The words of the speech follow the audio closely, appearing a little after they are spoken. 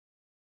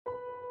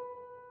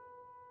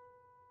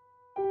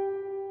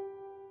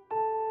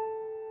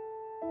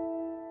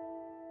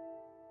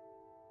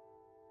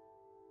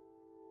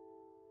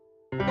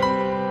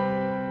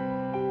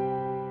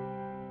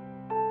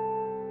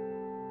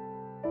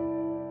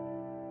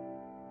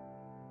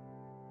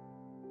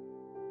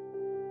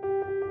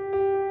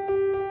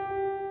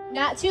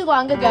Not too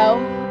long ago,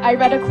 I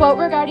read a quote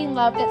regarding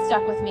love that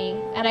stuck with me,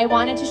 and I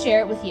wanted to share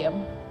it with you.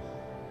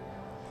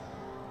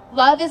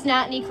 Love is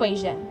not an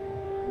equation.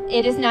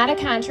 It is not a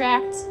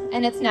contract,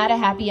 and it's not a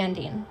happy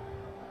ending.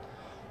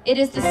 It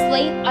is the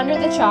slate under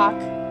the chalk,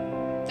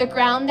 the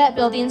ground that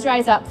buildings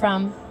rise up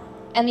from,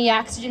 and the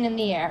oxygen in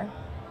the air.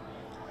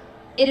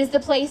 It is the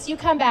place you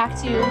come back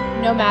to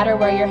no matter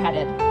where you're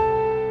headed.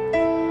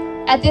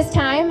 At this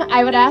time,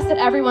 I would ask that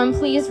everyone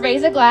please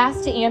raise a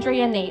glass to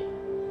Andrea and Nate.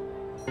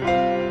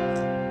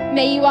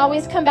 May you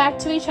always come back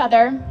to each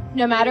other,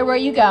 no matter where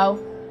you go,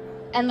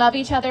 and love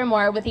each other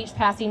more with each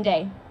passing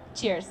day.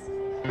 Cheers.